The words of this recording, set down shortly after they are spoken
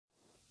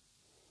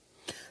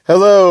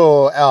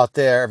Hello out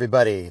there,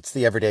 everybody. It's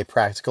the Everyday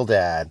Practical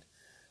Dad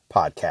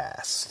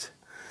podcast.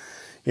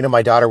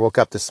 My daughter woke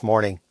up this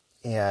morning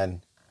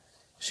and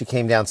she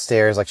came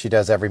downstairs like she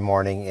does every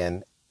morning,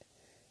 and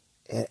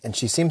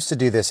she seems to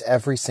do this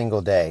every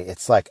single day.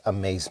 It's like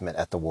amazement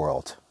at the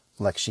world.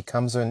 Like she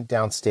comes in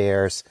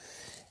downstairs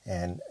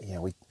and,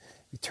 we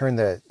turn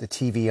the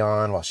TV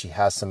on while she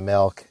has some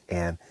milk,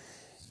 and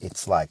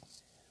it's like,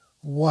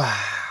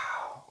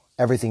 wow,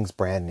 everything's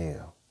brand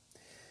new.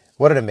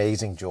 What an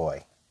amazing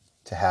joy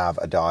to have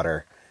a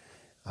daughter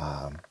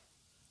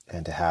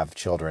and to have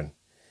children.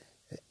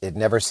 It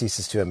never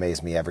ceases to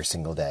amaze me every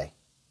single day.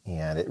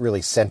 And it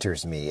really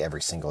centers me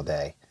every single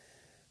day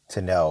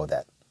to know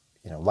that,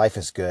 life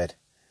is good.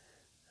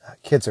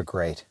 Kids are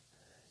great.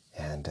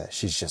 And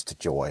she's just a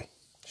joy.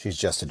 She's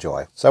just a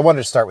joy. So I wanted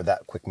to start with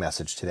that quick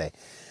message today.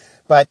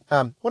 But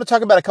I want to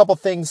talk about a couple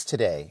things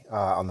today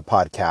on the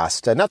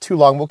podcast. Not too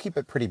long. We'll keep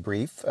it pretty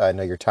brief. I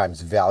know your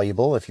time's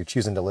valuable if you're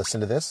choosing to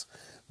listen to this.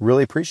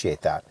 Really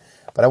appreciate that.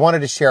 But I wanted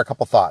to share a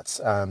couple thoughts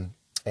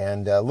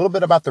and a little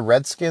bit about the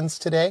Redskins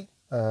today.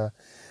 Good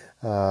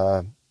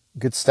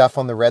stuff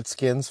on the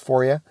Redskins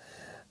for you.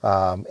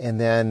 And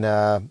then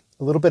a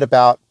little bit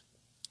about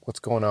what's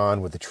going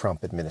on with the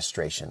Trump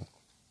administration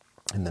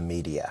and the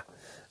media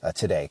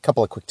today. A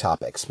couple of quick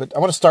topics. But I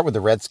want to start with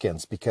the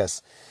Redskins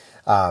because,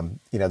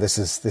 this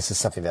is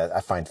something that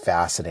I find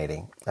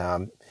fascinating.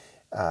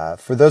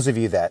 For those of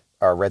you that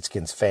are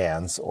Redskins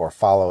fans or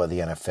follow the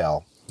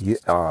NFL,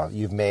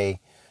 you may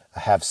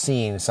have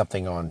seen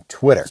something on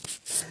Twitter,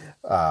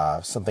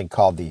 something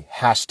called the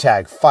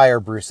hashtag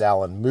Fire Bruce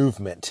Allen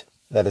movement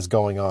that is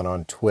going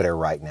on Twitter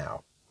right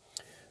now.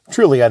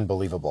 Truly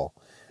unbelievable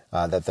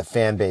that the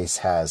fan base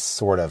has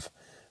sort of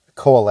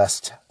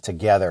coalesced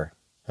together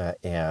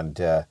and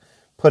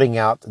putting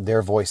out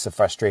their voice of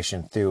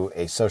frustration through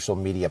a social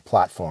media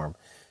platform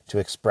to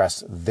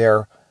express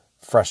their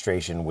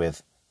frustration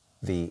with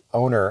the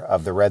owner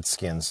of the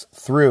Redskins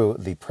through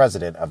the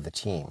president of the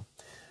team.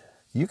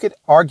 You could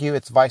argue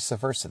it's vice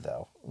versa,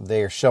 though.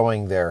 They are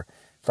showing their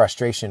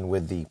frustration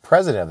with the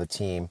president of the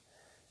team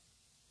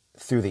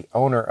through the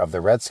owner of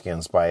the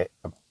Redskins by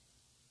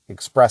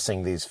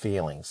expressing these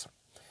feelings.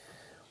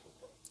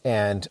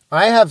 And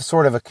I have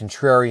sort of a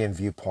contrarian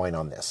viewpoint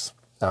on this.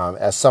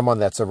 As someone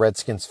that's a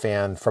Redskins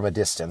fan from a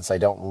distance, I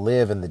don't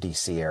live in the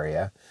D.C.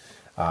 area.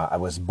 I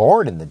was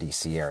born in the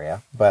D.C.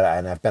 area,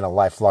 and I've been a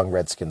lifelong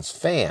Redskins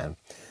fan,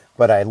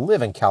 but I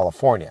live in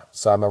California,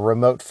 so I'm a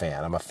remote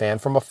fan. I'm a fan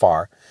from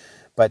afar.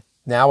 But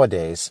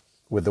nowadays,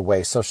 with the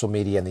way social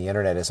media and the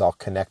internet is all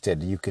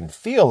connected, you can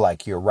feel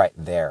like you're right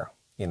there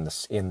in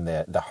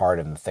the heart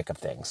and the thick of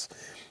things.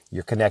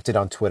 You're connected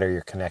on Twitter,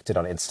 you're connected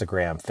on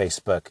Instagram,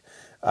 Facebook,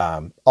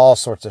 all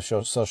sorts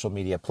of social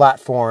media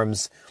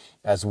platforms,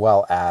 as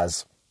well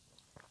as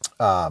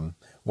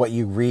what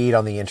you read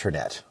on the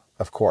internet,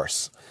 of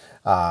course.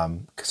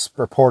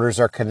 Reporters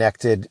are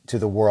connected to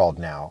the world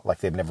now like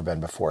they've never been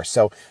before.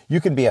 So you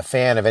can be a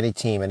fan of any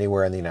team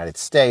anywhere in the United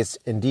States,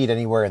 indeed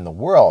anywhere in the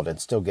world, and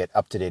still get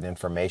up-to-date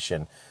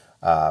information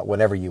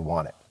whenever you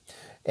want it.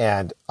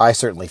 And I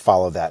certainly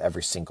follow that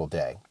every single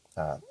day.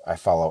 I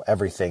follow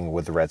everything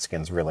with the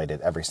Redskins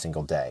related every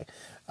single day.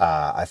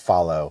 I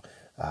follow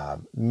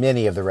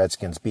many of the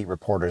Redskins beat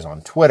reporters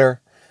on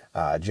Twitter,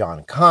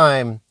 John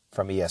Keim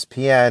from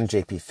ESPN,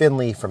 JP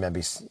Finley from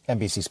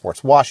NBC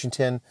Sports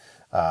Washington,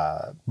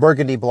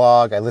 Burgundy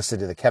blog. I listen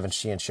to the Kevin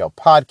Sheehan Show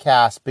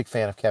podcast. Big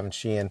fan of Kevin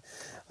Sheehan.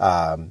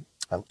 Tom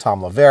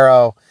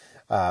Lavero,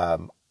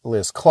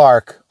 Liz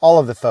Clark, all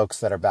of the folks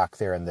that are back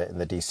there in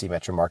the DC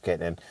metro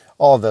market, and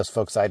all of those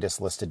folks I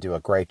just listed do a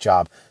great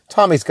job.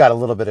 Tommy's got a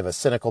little bit of a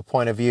cynical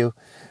point of view,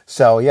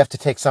 so you have to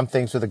take some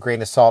things with a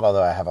grain of salt,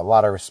 although I have a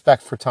lot of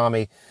respect for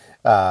Tommy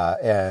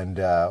and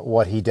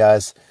what he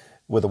does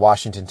with the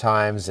Washington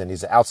Times, and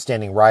he's an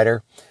outstanding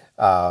writer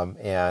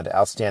and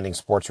outstanding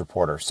sports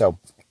reporter. So,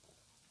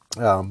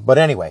 but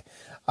anyway,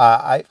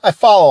 I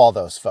follow all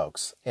those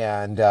folks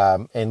and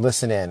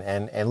listen in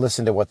and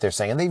listen to what they're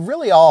saying. And they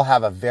really all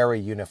have a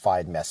very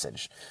unified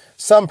message.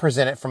 Some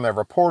present it from a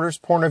reporter's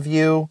point of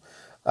view.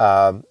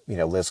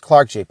 Liz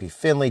Clark, JP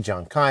Finley,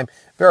 John Keim,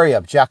 very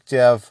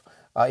objective,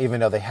 even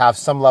though they have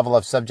some level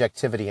of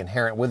subjectivity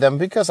inherent with them,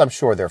 because I'm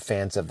sure they're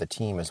fans of the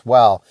team as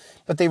well.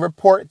 But they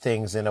report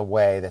things in a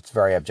way that's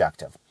very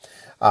objective.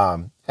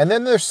 And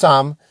then there's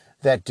some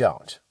that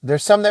don't.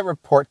 There's some that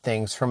report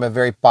things from a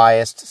very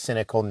biased,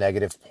 cynical,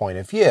 negative point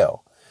of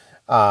view.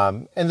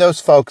 And those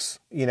folks,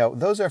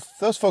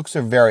 those folks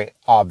are very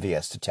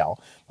obvious to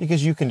tell,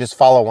 because you can just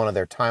follow one of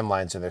their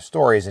timelines and their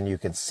stories and you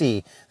can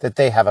see that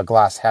they have a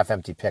glass half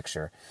empty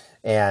picture,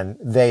 and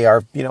they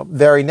are,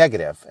 very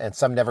negative, and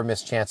some never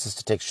miss chances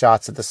to take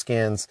shots at the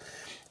Skins.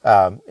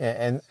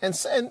 And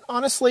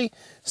honestly,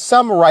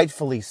 some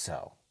rightfully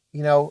so.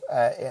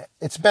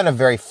 It's been a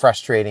very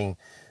frustrating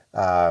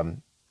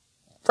time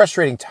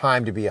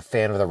to be a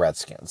fan of the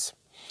Redskins.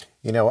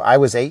 I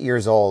was 8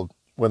 years old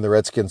when the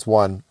Redskins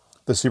won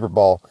the Super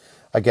Bowl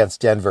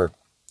against Denver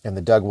in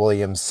the Doug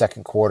Williams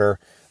second quarter,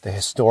 the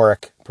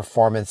historic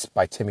performance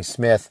by Timmy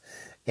Smith,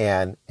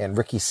 and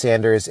Ricky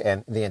Sanders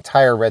and the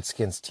entire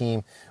Redskins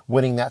team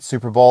winning that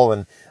Super Bowl.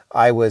 And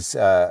I was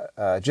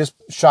just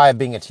shy of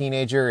being a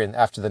teenager, and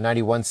after the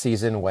 '91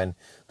 season when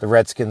the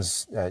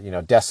Redskins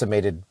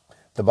decimated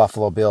the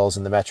Buffalo Bills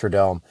in the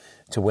Metrodome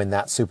to win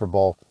that Super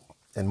Bowl,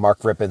 and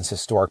Mark Rippon's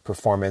historic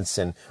performance,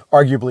 and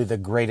arguably the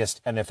greatest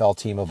NFL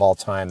team of all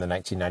time, the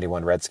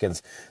 1991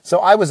 Redskins. So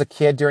I was a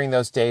kid during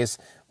those days,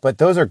 but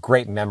those are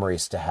great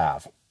memories to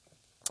have.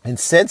 And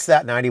since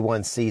that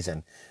 '91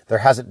 season, there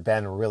hasn't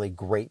been really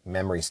great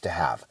memories to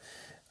have.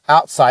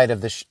 Outside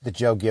of the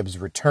Joe Gibbs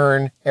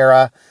return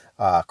era,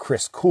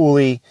 Chris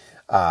Cooley,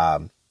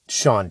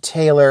 Sean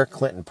Taylor,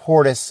 Clinton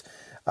Portis,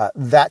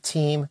 that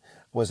team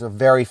was a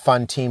very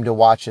fun team to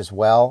watch as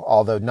well,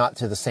 although not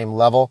to the same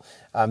level.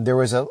 There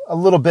was a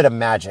little bit of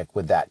magic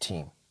with that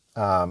team,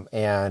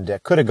 and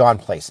could have gone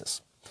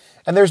places.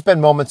 And there's been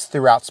moments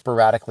throughout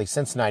sporadically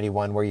since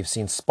 '91 where you've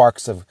seen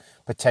sparks of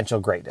potential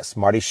greatness.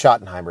 Marty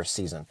Schottenheimer's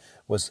season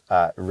was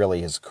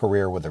really, his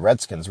career with the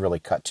Redskins really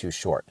cut too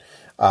short.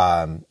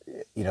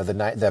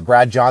 The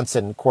Brad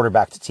Johnson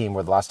quarterbacked team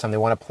were the last time they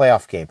won a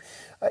playoff game.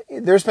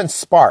 There's been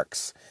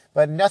sparks,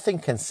 but nothing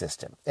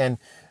consistent. And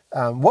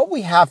what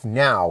we have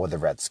now with the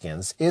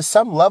Redskins is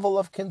some level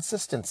of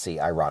consistency,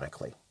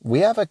 ironically. We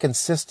have a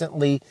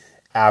consistently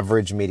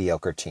average,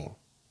 mediocre team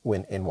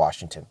in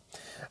Washington.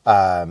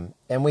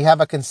 And we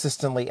have a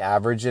consistently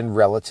average and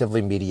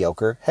relatively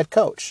mediocre head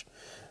coach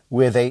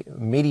with a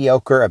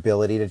mediocre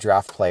ability to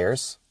draft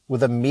players,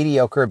 with a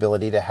mediocre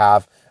ability to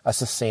have a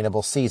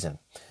sustainable season.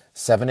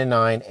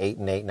 7-9,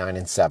 8-8,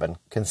 9-7,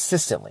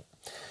 consistently.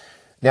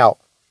 Now,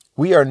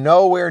 we are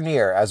nowhere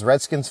near, as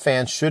Redskins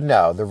fans should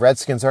know, the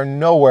Redskins are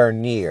nowhere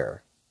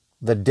near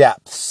the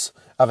depths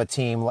of a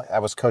team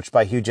that was coached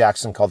by Hugh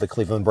Jackson called the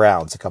Cleveland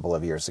Browns a couple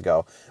of years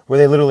ago, where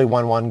they literally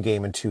won one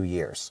game in 2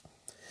 years.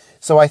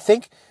 So I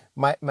think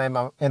my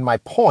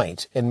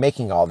point in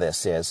making all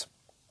this is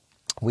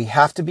we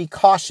have to be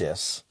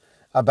cautious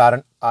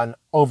about an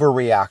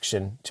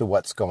overreaction to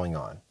what's going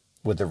on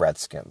with the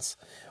Redskins.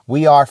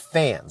 We are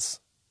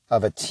fans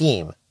of a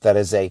team that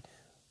is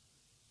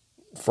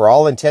for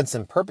all intents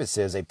and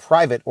purposes, a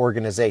private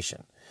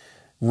organization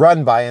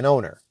run by an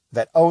owner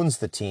that owns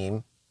the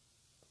team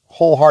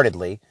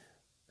wholeheartedly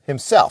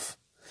himself.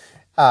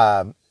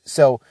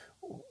 So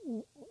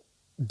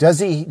does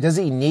he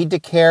need to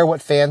care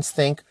what fans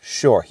think?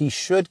 Sure, he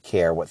should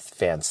care what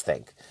fans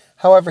think.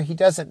 However, he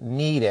doesn't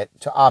need it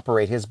to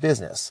operate his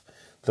business.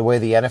 The way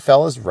the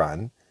NFL is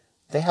run,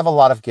 they have a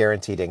lot of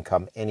guaranteed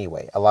income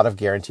anyway, a lot of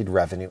guaranteed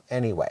revenue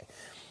anyway.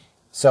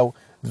 So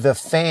the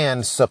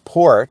fan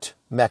support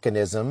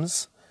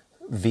mechanisms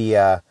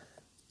via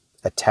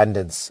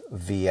attendance,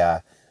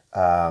 via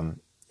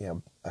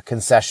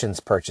concessions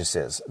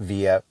purchases,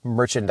 via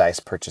merchandise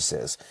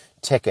purchases,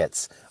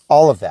 tickets,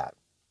 all of that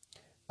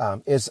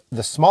is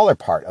the smaller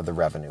part of the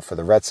revenue for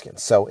the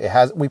Redskins. So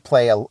we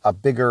play a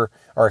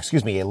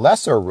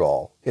lesser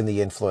role in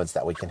the influence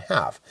that we can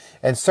have.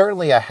 And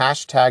certainly a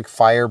hashtag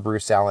Fire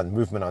Bruce Allen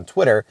movement on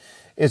Twitter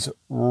is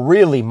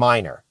really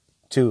minor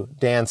to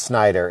Dan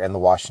Snyder and the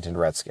Washington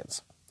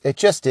Redskins. It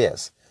just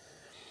is.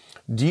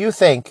 Do you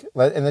think,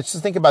 and let's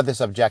just think about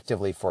this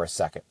objectively for a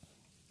second.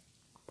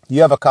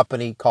 You have a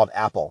company called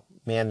Apple.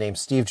 A man named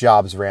Steve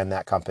Jobs ran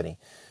that company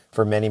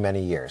for many,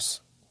 many years.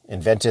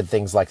 Invented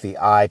things like the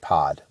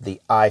iPod,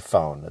 the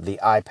iPhone, the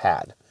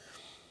iPad.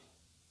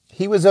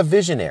 He was a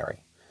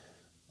visionary.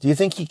 Do you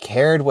think he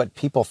cared what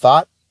people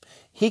thought?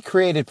 He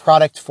created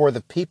product for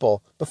the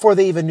people before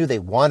they even knew they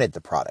wanted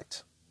the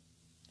product,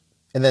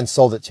 and then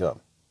sold it to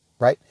them,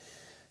 right?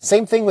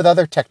 Same thing with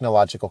other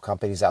technological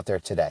companies out there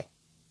today.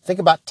 Think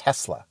about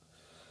Tesla.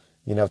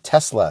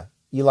 Tesla,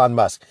 Elon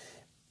Musk,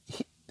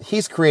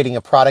 he's creating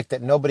a product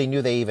that nobody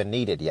knew they even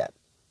needed yet.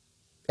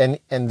 And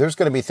there's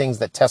going to be things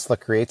that Tesla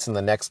creates in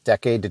the next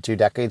decade to 2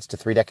 decades to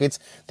 3 decades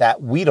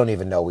that we don't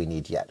even know we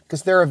need yet,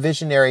 because they're a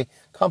visionary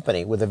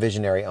company with a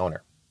visionary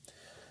owner.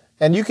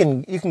 And you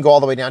can go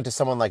all the way down to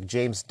someone like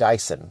James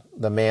Dyson,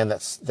 the man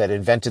that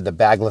invented the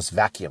bagless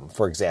vacuum,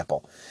 for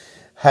example,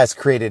 has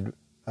created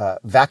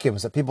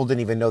vacuums that people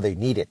didn't even know they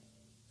needed.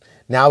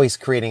 Now he's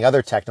creating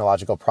other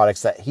technological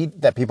products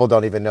that people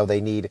don't even know they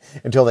need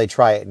until they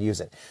try it and use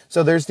it.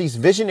 So there's these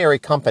visionary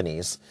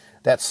companies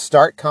that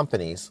start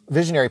companies,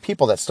 visionary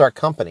people that start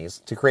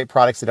companies to create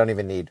products they don't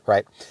even need,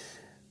 right?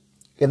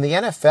 In the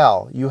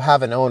NFL, you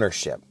have an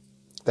ownership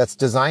that's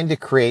designed to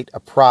create a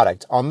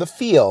product on the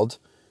field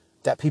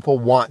that people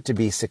want to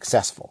be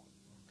successful.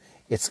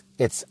 It's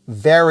a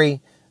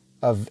very,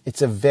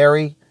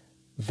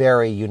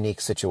 very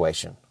unique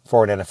situation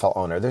for an NFL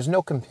owner. There's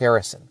no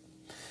comparison.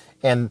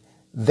 And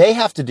they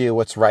have to do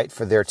what's right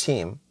for their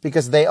team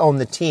because they own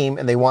the team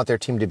and they want their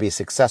team to be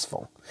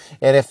successful.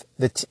 And if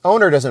the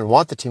owner doesn't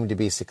want the team to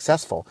be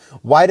successful,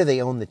 why do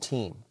they own the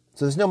team?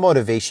 So there's no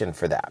motivation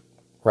for that,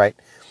 right?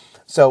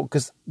 So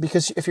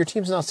because if your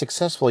team's not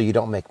successful, you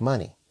don't make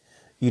money.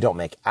 You don't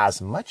make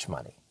as much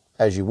money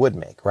as you would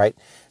make, right?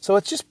 So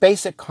it's just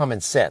basic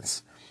common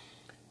sense.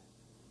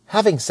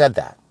 Having said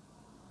that,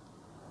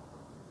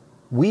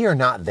 we are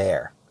not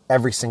there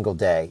every single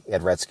day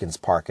at Redskins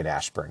Park in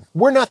Ashburn.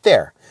 We're not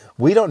there.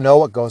 We don't know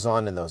what goes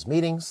on in those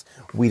meetings.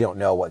 We don't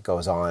know what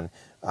goes on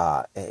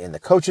in the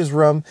coach's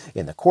room,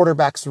 in the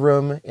quarterback's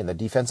room, in the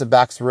defensive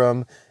back's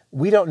room.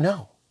 We don't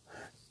know.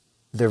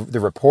 The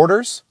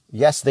reporters,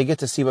 yes, they get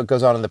to see what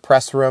goes on in the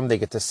press room. They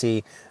get to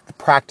see the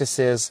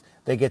practices.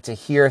 They get to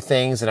hear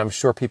things, and I'm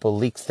sure people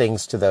leak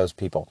things to those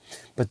people.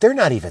 But they're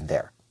not even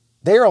there.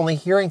 They're only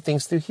hearing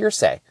things through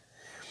hearsay.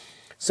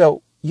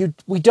 So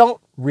we don't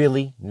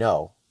really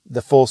know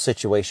the full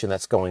situation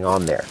that's going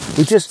on there.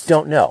 We just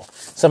don't know.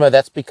 Some of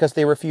that's because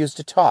they refuse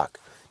to talk.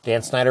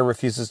 Dan Snyder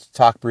refuses to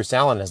talk. Bruce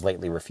Allen has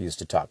lately refused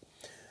to talk.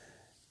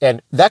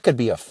 And that could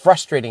be a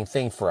frustrating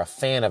thing for a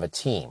fan of a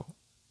team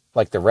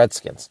like the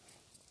Redskins.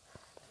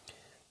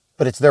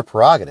 But it's their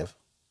prerogative.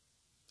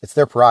 It's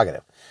their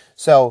prerogative.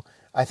 So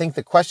I think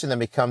the question then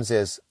becomes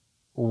is,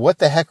 what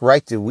the heck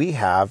right do we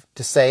have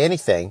to say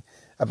anything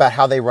about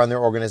how they run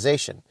their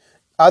organization,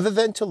 other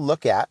than to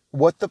look at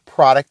what the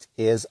product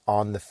is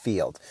on the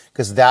field?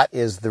 Because that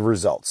is the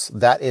results.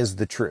 That is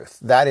the truth.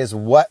 That is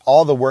what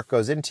all the work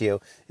goes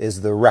into,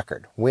 is the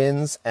record,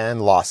 wins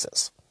and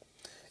losses.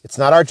 It's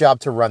not our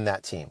job to run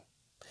that team.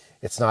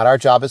 It's not our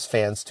job as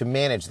fans to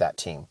manage that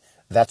team.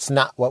 That's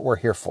not what we're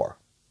here for.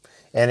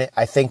 And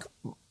I think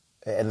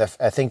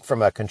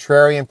from a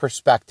contrarian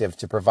perspective,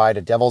 to provide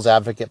a devil's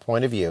advocate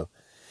point of view,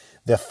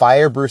 the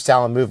Fire Bruce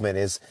Allen movement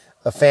is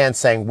a fan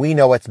saying, we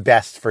know what's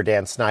best for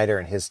Dan Snyder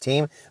and his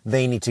team.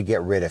 They need to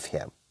get rid of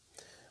him,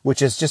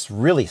 which is just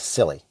really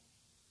silly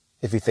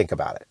if you think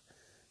about it.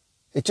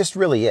 It just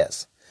really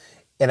is.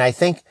 And I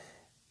think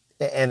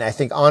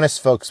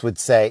honest folks would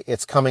say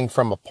it's coming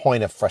from a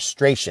point of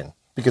frustration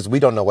because we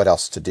don't know what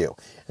else to do.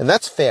 And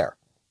that's fair.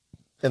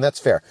 And that's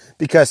fair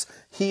because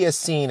he is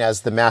seen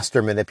as the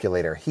master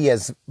manipulator. He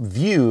is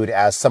viewed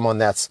as someone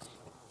that's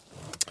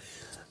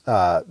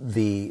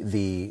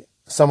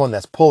someone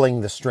that's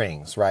pulling the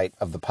strings, right,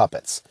 of the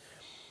puppets.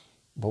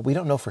 But we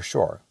don't know for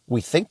sure. We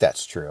think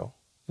that's true.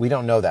 We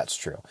don't know that's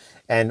true.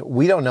 And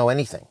we don't know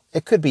anything.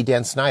 It could be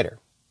Dan Snyder.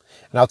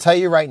 And I'll tell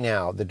you right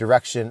now, the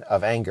direction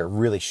of anger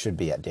really should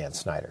be at Dan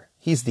Snyder.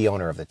 He's the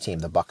owner of the team.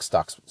 The buck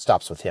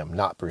stops with him,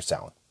 not Bruce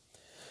Allen.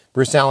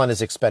 Bruce Allen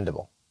is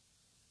expendable,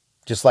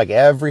 just like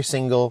every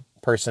single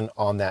person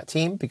on that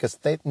team, because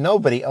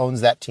nobody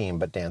owns that team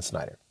but Dan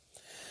Snyder.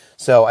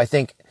 So I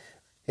think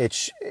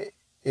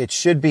it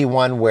should be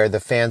one where the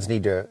fans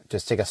need to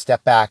just take a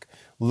step back,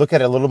 look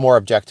at it a little more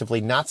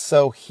objectively, not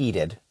so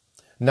heated,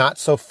 not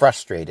so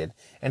frustrated,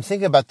 and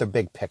think about the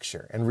big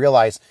picture and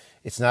realize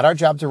it's not our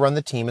job to run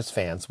the team as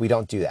fans. We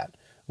don't do that.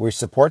 We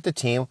support the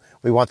team.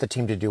 We want the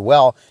team to do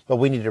well, but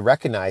we need to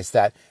recognize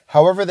that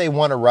however they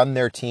want to run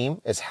their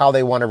team is how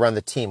they want to run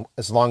the team,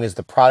 as long as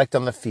the product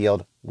on the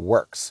field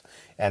works.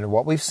 And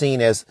what we've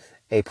seen is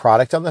a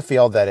product on the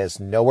field that is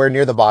nowhere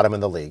near the bottom of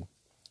the league.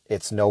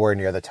 It's nowhere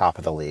near the top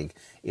of the league.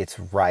 It's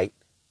right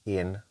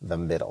in the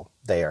middle.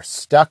 They are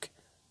stuck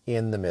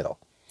in the middle.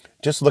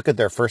 Just look at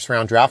their first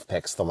round draft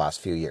picks the last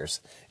few years.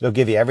 It'll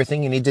give you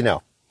everything you need to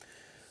know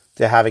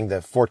to having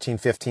the 14,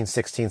 15,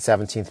 16,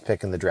 17th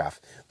pick in the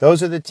draft.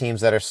 Those are the teams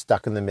that are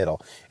stuck in the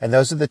middle. And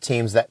those are the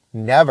teams that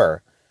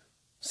never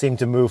seem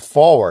to move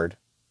forward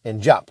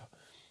and jump.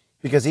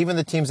 Because even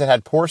the teams that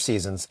had poor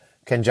seasons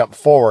can jump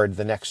forward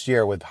the next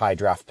year with high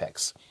draft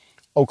picks.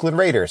 Oakland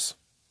Raiders,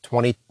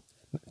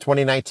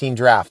 2019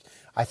 draft.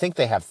 I think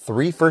they have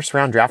 3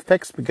 first-round draft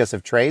picks because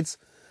of trades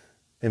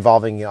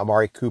involving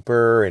Amari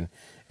Cooper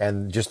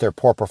and just their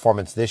poor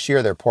performance this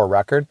year, their poor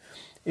record.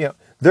 They're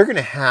going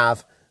to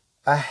have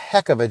a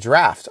heck of a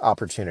draft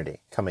opportunity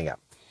coming up.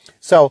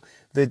 So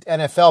the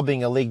NFL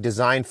being a league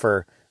designed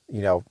for,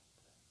 to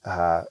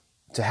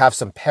have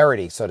some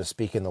parity, so to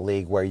speak, in the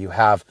league, where you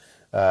have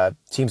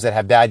teams that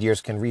have bad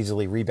years can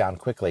easily rebound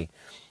quickly.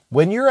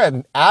 When you're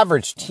an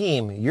average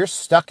team, you're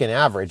stuck in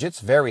average. It's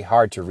very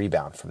hard to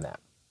rebound from that.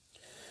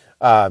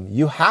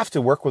 You have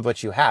to work with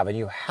what you have, and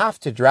you have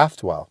to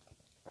draft well.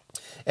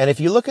 And if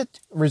you look at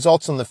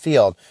results on the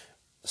field,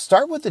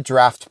 start with the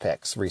draft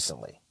picks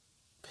recently.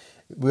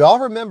 We all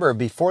remember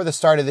before the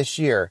start of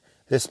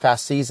this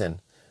past season,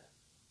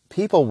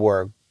 people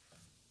were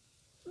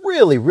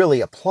really, really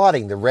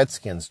applauding the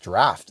Redskins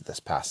draft this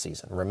past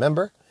season.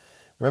 Remember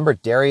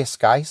Darius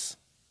Geis?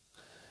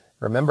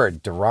 Remember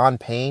Daron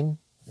Payne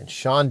and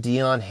Sean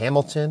Dion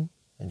Hamilton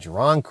and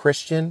Jerron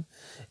Christian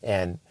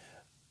and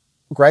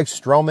Greg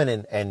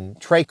Stroman and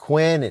Trey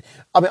Quinn.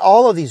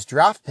 All of these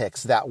draft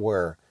picks that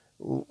were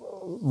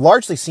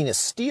largely seen as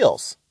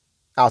steals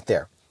out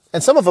there.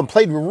 And some of them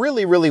played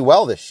really, really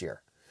well this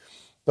year.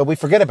 But we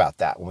forget about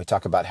that when we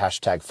talk about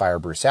 #Fire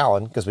Bruce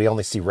Allen, because we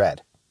only see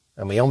red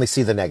and we only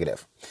see the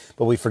negative.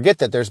 But we forget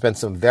that there's been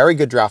some very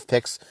good draft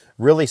picks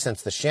really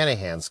since the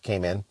Shanahans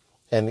came in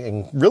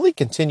and really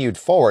continued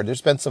forward.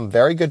 There's been some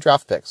very good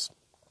draft picks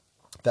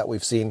that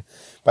we've seen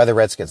by the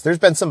Redskins. There's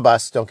been some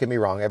busts, don't get me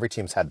wrong. Every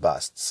team's had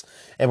busts.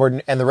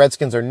 And the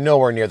Redskins are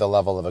nowhere near the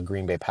level of a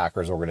Green Bay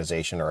Packers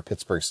organization or a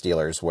Pittsburgh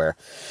Steelers, where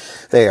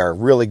they are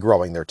really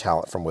growing their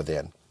talent from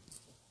within.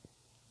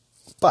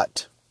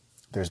 But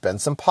there's been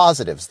some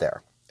positives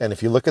there. And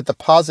if you look at the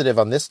positive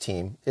on this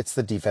team, it's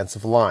the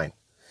defensive line,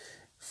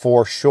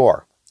 for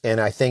sure.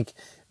 And I think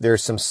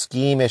there's some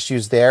scheme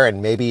issues there,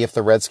 and maybe if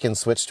the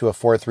Redskins switch to a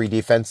 4-3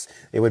 defense,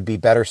 it would be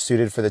better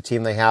suited for the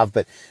team they have.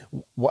 But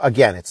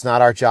again, it's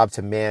not our job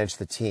to manage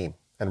the team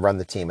and run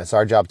the team. It's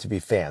our job to be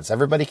fans.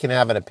 Everybody can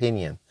have an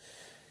opinion,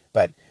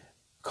 but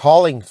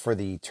calling for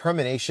the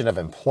termination of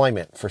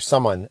employment for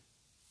someone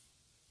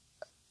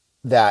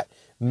that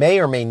may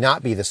or may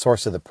not be the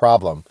source of the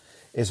problem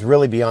is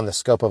really beyond the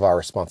scope of our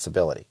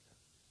responsibility.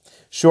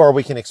 Sure,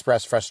 we can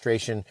express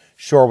frustration.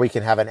 Sure, we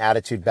can have an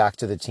attitude back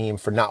to the team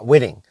for not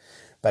winning.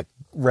 But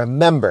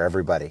remember,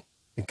 everybody,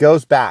 it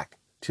goes back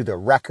to the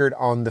record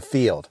on the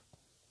field.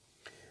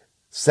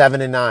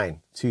 7-9,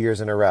 2 years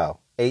in a row.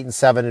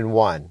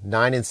 8-7-1,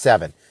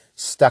 9-7,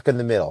 stuck in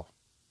the middle.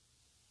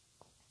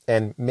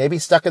 And maybe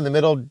stuck in the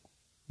middle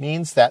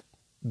means that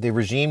the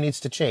regime needs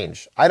to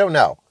change. I don't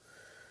know.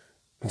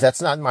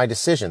 That's not my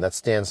decision.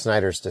 That's Dan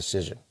Snyder's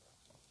decision.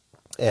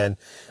 And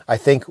I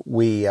think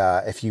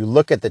if you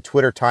look at the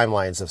Twitter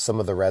timelines of some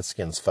of the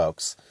Redskins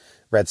folks,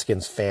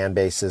 Redskins fan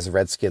bases,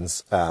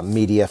 Redskins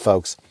media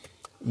folks,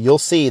 you'll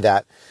see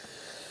that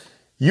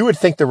you would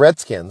think the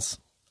Redskins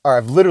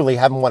literally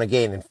haven't won a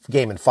game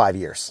in 5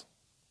 years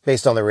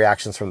based on the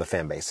reactions from the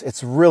fan base.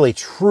 It's really,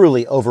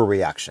 truly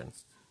overreaction.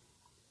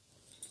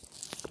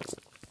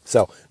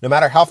 So no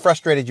matter how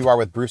frustrated you are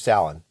with Bruce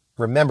Allen,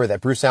 remember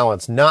that Bruce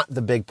Allen's not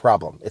the big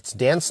problem. It's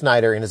Dan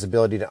Snyder and his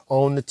ability to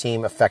own the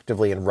team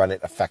effectively and run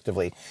it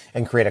effectively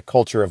and create a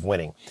culture of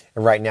winning.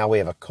 And right now we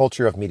have a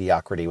culture of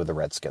mediocrity with the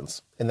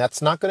Redskins. And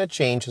that's not going to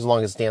change as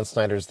long as Dan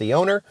Snyder's the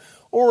owner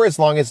or as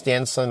long as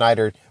Dan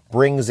Snyder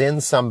brings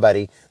in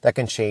somebody that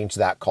can change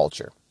that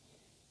culture.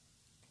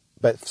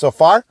 But so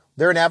far,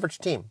 they're an average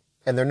team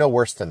and they're no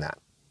worse than that.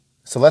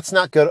 So let's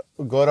not get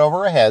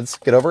over our heads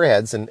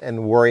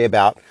and worry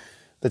about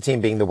the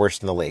team being the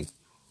worst in the league.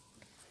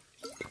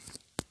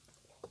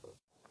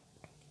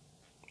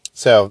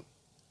 So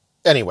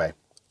anyway,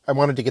 I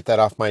wanted to get that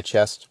off my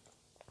chest.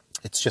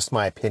 It's just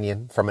my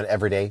opinion from an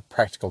everyday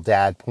practical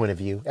dad point of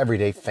view,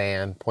 everyday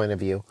fan point of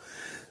view,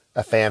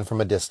 a fan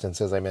from a distance,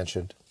 as I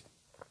mentioned.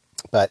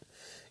 But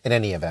in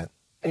any event,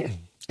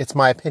 it's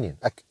my opinion.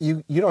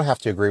 You don't have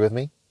to agree with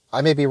me.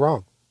 I may be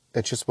wrong.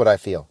 It's just what I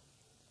feel.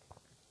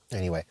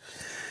 Anyway,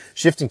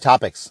 shifting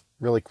topics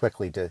really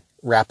quickly to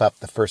wrap up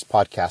the first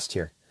podcast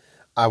here.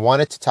 I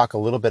wanted to talk a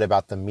little bit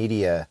about the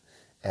media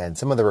and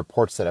some of the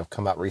reports that have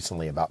come out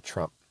recently about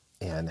Trump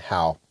and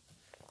how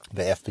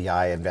the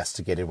FBI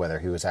investigated whether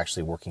he was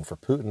actually working for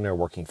Putin or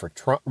working for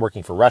Trump,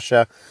 working for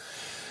Russia,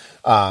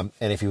 and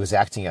if he was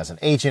acting as an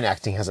agent,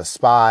 acting as a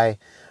spy.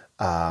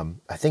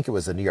 I think it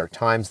was the New York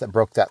Times that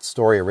broke that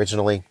story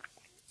originally.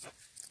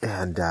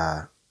 And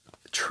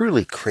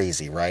truly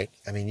crazy, right?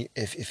 I mean,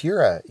 if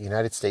you're a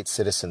United States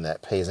citizen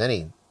that pays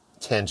any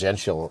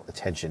tangential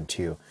attention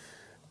to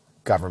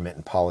government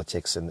and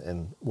politics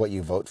and what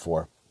you vote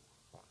for,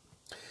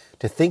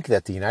 to think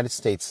that the United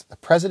States, the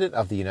president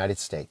of the United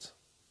States,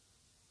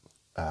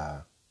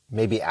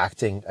 may be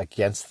acting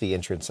against the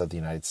interests of the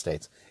United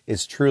States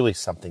is truly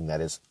something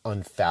that is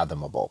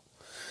unfathomable.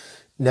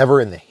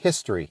 Never in the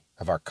history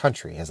of our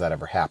country has that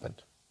ever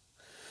happened.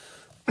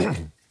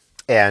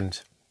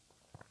 And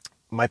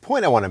my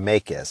point I want to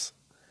make is,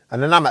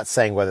 and I'm not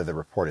saying whether the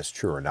report is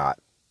true or not.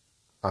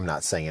 I'm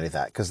not saying any of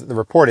that, because the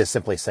report is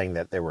simply saying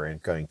that they were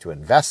going to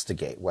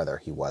investigate whether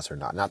he was or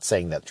not. Not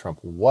saying that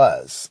Trump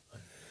was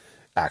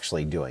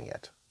actually doing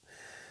it.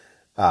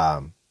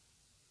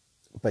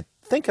 But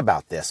think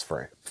about this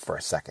for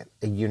a second.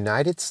 A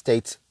United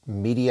States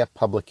media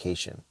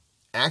publication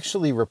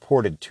actually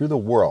reported to the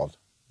world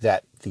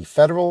that the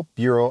Federal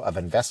Bureau of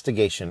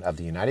Investigation of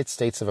the United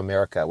States of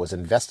America was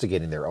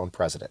investigating their own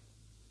president.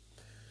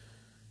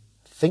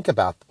 Think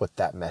about what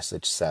that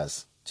message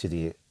says to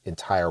the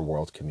entire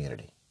world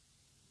community.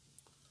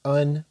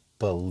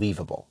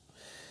 Unbelievable.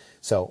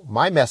 So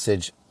my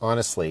message,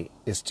 honestly,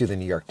 is to the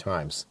New York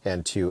Times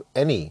and to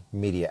any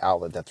media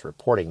outlet that's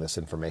reporting this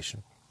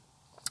information.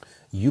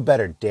 You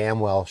better damn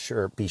well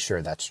be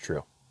sure that's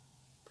true.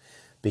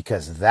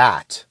 Because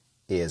that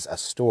is a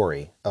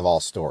story of all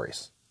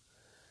stories.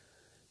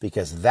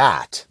 Because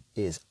that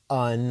is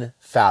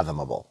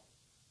unfathomable.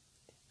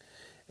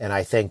 And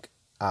I think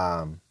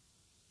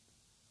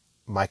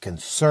my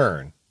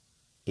concern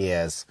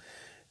is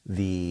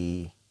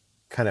the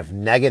kind of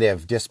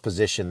negative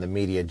disposition the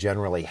media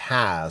generally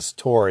has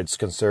towards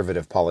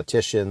conservative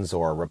politicians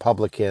or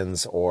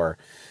Republicans or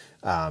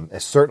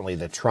certainly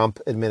the Trump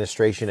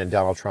administration and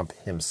Donald Trump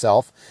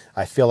himself.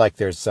 I feel like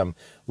there's some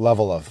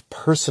level of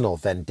personal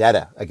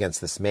vendetta against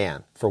this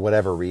man for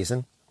whatever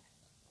reason.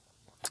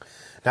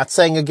 Not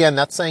saying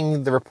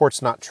the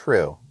report's not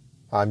true.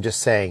 I'm just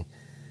saying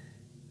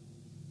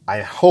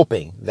I'm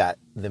hoping that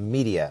the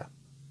media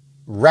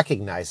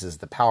recognizes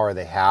the power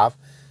they have,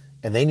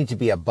 and they need to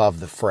be above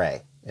the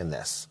fray in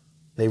this.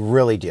 They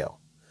really do.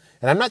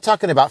 And I'm not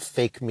talking about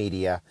fake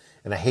media,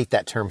 and I hate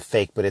that term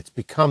fake, but it's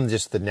become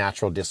just the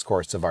natural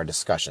discourse of our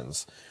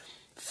discussions.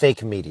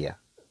 Fake media,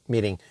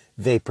 meaning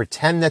they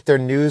pretend that they're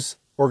news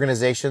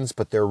organizations,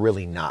 but they're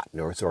really not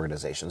news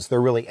organizations.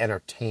 They're really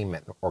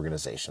entertainment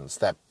organizations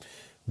that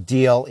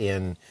deal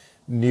in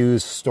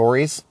news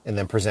stories and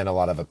then present a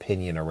lot of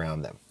opinion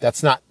around them.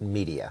 That's not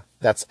media.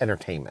 That's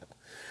entertainment.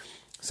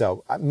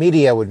 So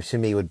media to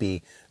me would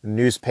be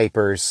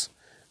newspapers,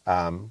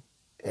 and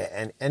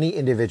any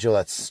individual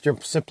that's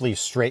simply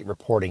straight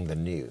reporting the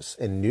news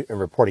and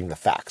reporting the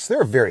facts. There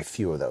are very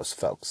few of those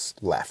folks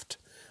left,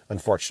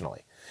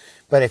 unfortunately.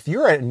 But if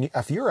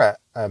you're a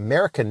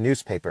American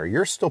newspaper,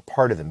 you're still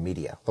part of the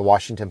media. The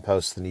Washington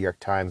Post, the New York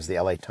Times, the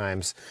LA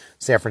Times,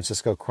 San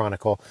Francisco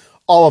Chronicle,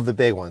 all of the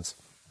big ones.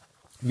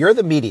 You're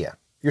the media.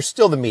 You're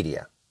still the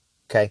media.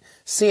 Okay?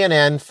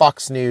 CNN,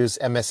 Fox News,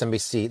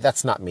 MSNBC,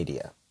 that's not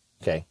media.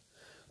 Okay?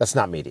 That's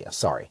not media.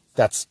 Sorry.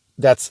 That's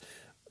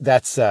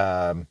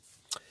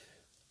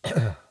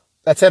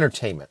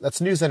entertainment. That's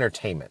news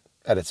entertainment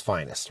at its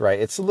finest, right?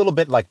 It's a little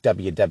bit like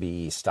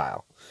WWE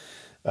style.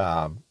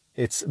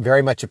 It's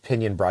very much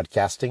opinion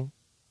broadcasting.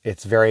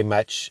 It's very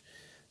much,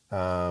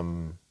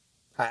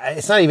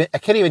 it's not even, I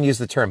can't even use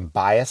the term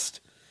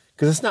biased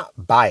because it's not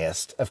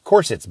biased. Of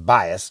course it's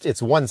biased.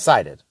 It's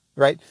one-sided,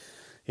 right?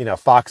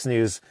 Fox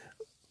News,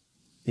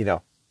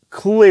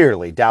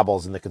 clearly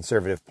dabbles in the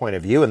conservative point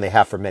of view, and they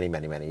have for many,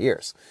 many, many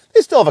years.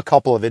 They still have a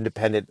couple of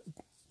independent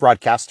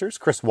broadcasters,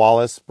 Chris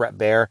Wallace, Brett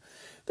Baer.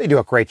 They do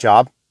a great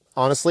job,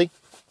 honestly.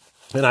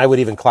 And I would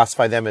even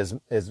classify them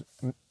as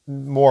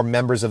more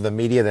members of the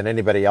media than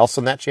anybody else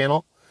on that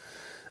channel.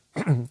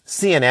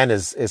 CNN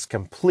is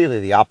completely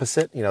the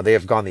opposite. They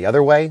have gone the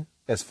other way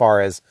as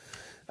far as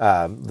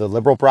the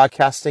liberal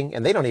broadcasting,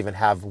 and they don't even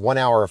have 1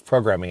 hour of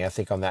programming, I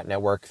think, on that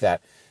network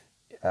that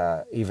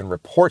even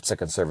reports a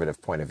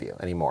conservative point of view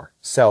anymore.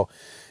 So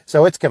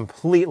it's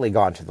completely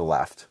gone to the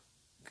left.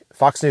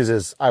 Fox News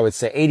is, I would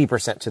say,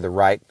 80% to the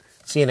right.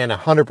 CNN,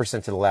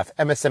 100% to the left.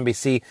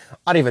 MSNBC,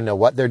 I don't even know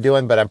what they're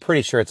doing, but I'm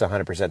pretty sure it's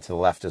 100% to the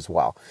left as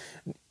well.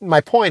 My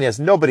point is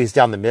nobody's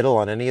down the middle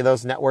on any of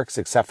those networks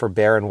except for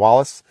Baer and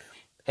Wallace.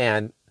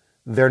 And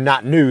they're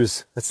not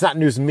news. It's not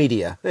news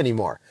media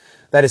anymore.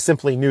 That is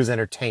simply news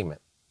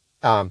entertainment.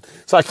 So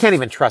I can't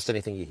even trust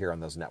anything you hear on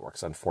those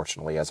networks,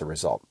 unfortunately, as a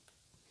result.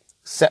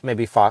 Except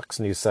maybe Fox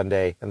News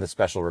Sunday and the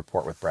special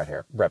report with Brett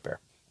Baer.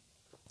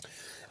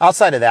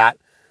 Outside of that,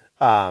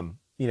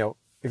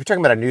 if you're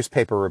talking about a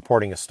newspaper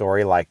reporting a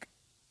story like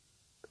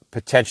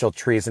potential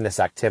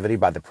treasonous activity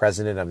by the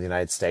President of the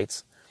United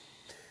States,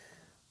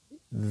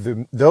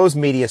 those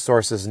media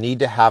sources need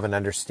to have an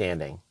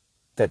understanding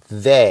that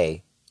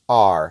they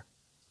are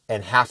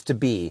and have to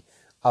be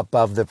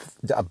above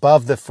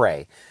the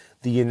fray.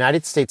 The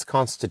United States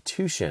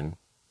Constitution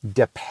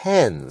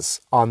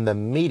depends on the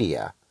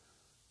media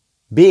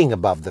being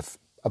above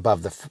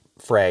the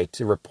fray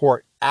to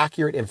report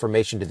accurate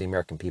information to the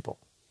American people.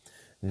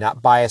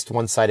 Not biased,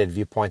 one-sided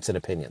viewpoints and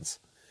opinions.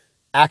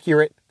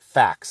 Accurate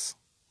facts.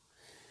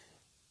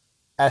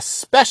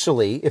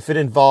 Especially if it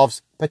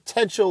involves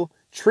potential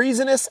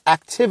treasonous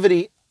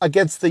activity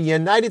against the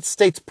United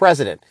States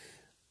president.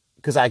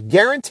 Because I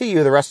guarantee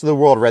you the rest of the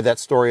world read that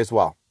story as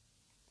well.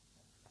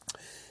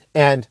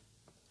 And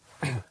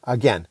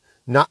again,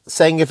 not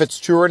saying if it's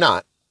true or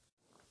not,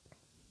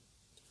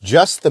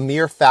 just the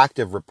mere fact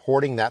of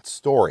reporting that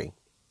story,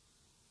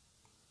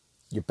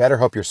 you better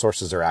hope your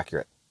sources are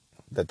accurate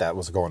that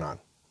was going on.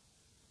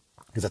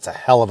 Because that's a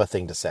hell of a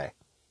thing to say.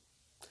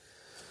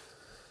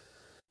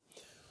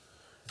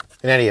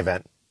 In any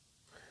event,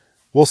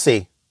 we'll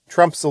see.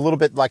 Trump's a little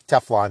bit like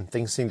Teflon.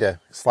 Things seem to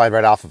slide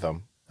right off of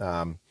him.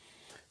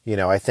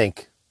 I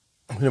think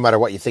no matter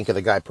what you think of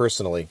the guy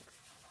personally,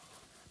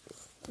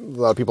 a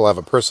lot of people have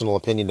a personal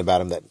opinion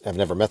about him that have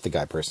never met the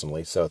guy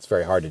personally, so it's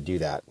very hard to do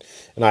that.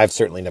 And I've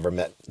certainly never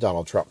met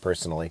Donald Trump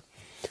personally.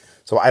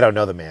 So I don't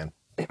know the man.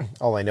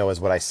 All I know is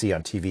what I see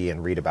on TV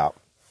and read about.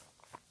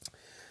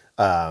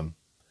 I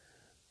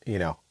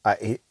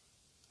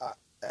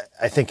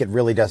think it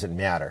really doesn't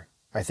matter.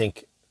 I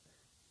think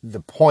the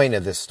point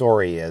of this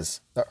story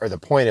is, or the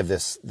point of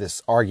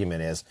this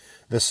argument is,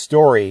 the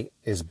story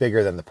is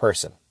bigger than the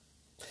person.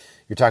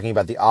 You're talking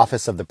about the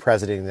office of the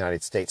President of the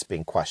United States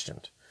being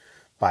questioned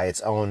by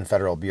its own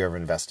Federal Bureau of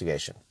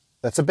Investigation.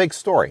 That's a big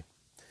story.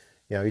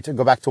 You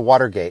go back to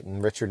Watergate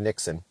and Richard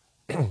Nixon,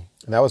 and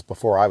that was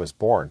before I was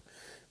born.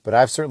 But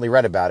I've certainly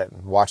read about it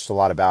and watched a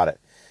lot about it.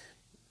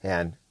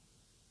 And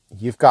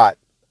you've got,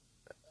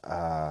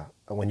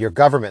 when your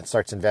government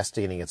starts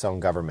investigating its own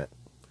government,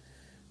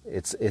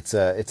 it's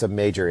a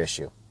major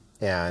issue.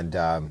 And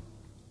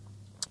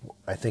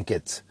I think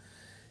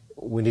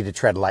we need to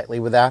tread lightly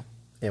with that.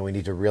 And we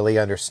need to really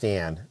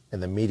understand,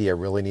 and the media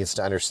really needs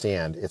to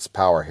understand its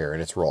power here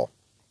and its role.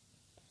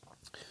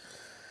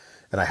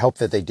 And I hope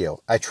that they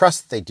do. I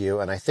trust that they do,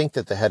 and I think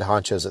that the head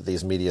honchos at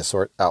these media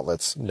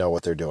outlets know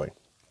what they're doing.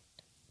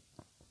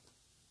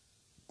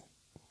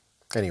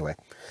 Anyway,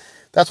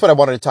 that's what I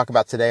wanted to talk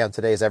about today on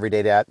today's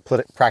Everyday Dad,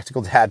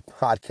 Practical Dad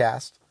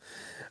podcast.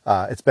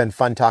 It's been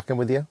fun talking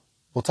with you.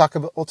 We'll talk a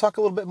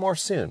little bit more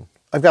soon.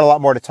 I've got a lot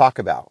more to talk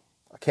about.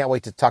 I can't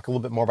wait to talk a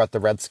little bit more about the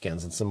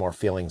Redskins and some more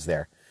feelings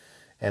there.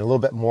 And a little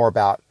bit more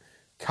about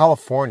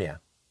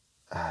California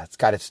it's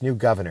got its new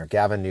governor,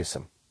 Gavin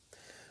Newsom.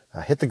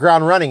 Hit the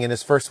ground running in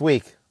his first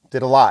week.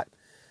 Did a lot.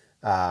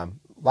 A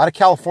lot of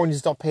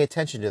Californians don't pay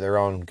attention to their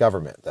own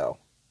government, though.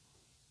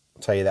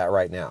 I'll tell you that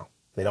right now.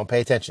 They don't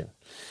pay attention.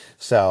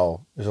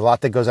 So there's a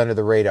lot that goes under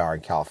the radar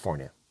in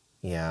California.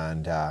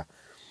 And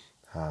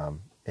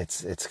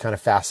it's kind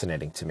of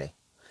fascinating to me.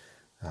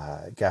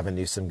 Gavin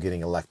Newsom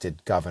getting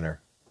elected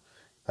governor.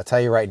 I'll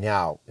tell you right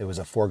now, it was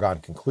a foregone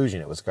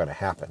conclusion it was going to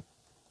happen.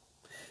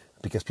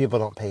 Because people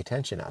don't pay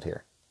attention out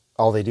here.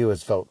 All they do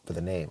is vote for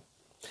the name.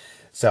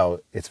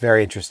 So it's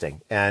very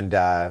interesting. And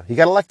he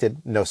got elected,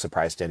 no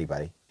surprise to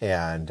anybody.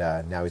 And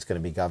now he's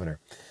going to be governor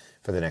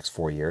for the next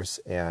 4 years.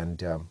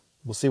 And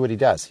we'll see what he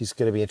does. He's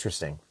going to be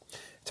interesting.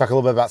 Talk a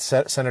little bit about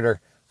Senator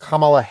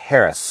Kamala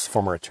Harris,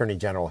 former attorney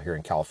general here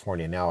in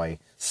California, now a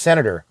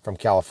senator from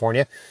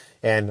California,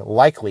 and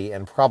likely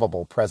and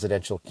probable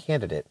presidential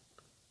candidate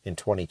in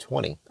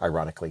 2020,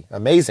 ironically.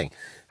 Amazing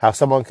how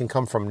someone can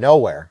come from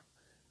nowhere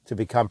to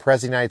become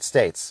president of the United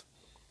States.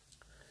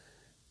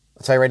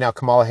 I'll tell you right now,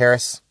 Kamala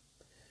Harris,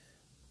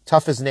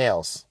 tough as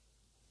nails.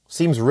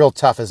 Seems real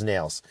tough as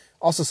nails.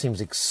 Also seems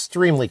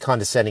extremely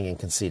condescending and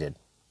conceited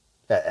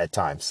at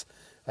times.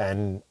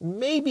 And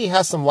maybe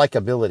has some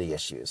likability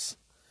issues.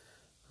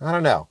 I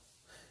don't know.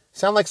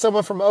 Sound like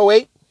someone from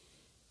 '08?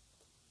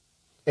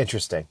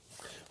 Interesting.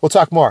 We'll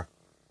talk more.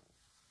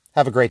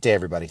 Have a great day,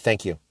 everybody.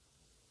 Thank you.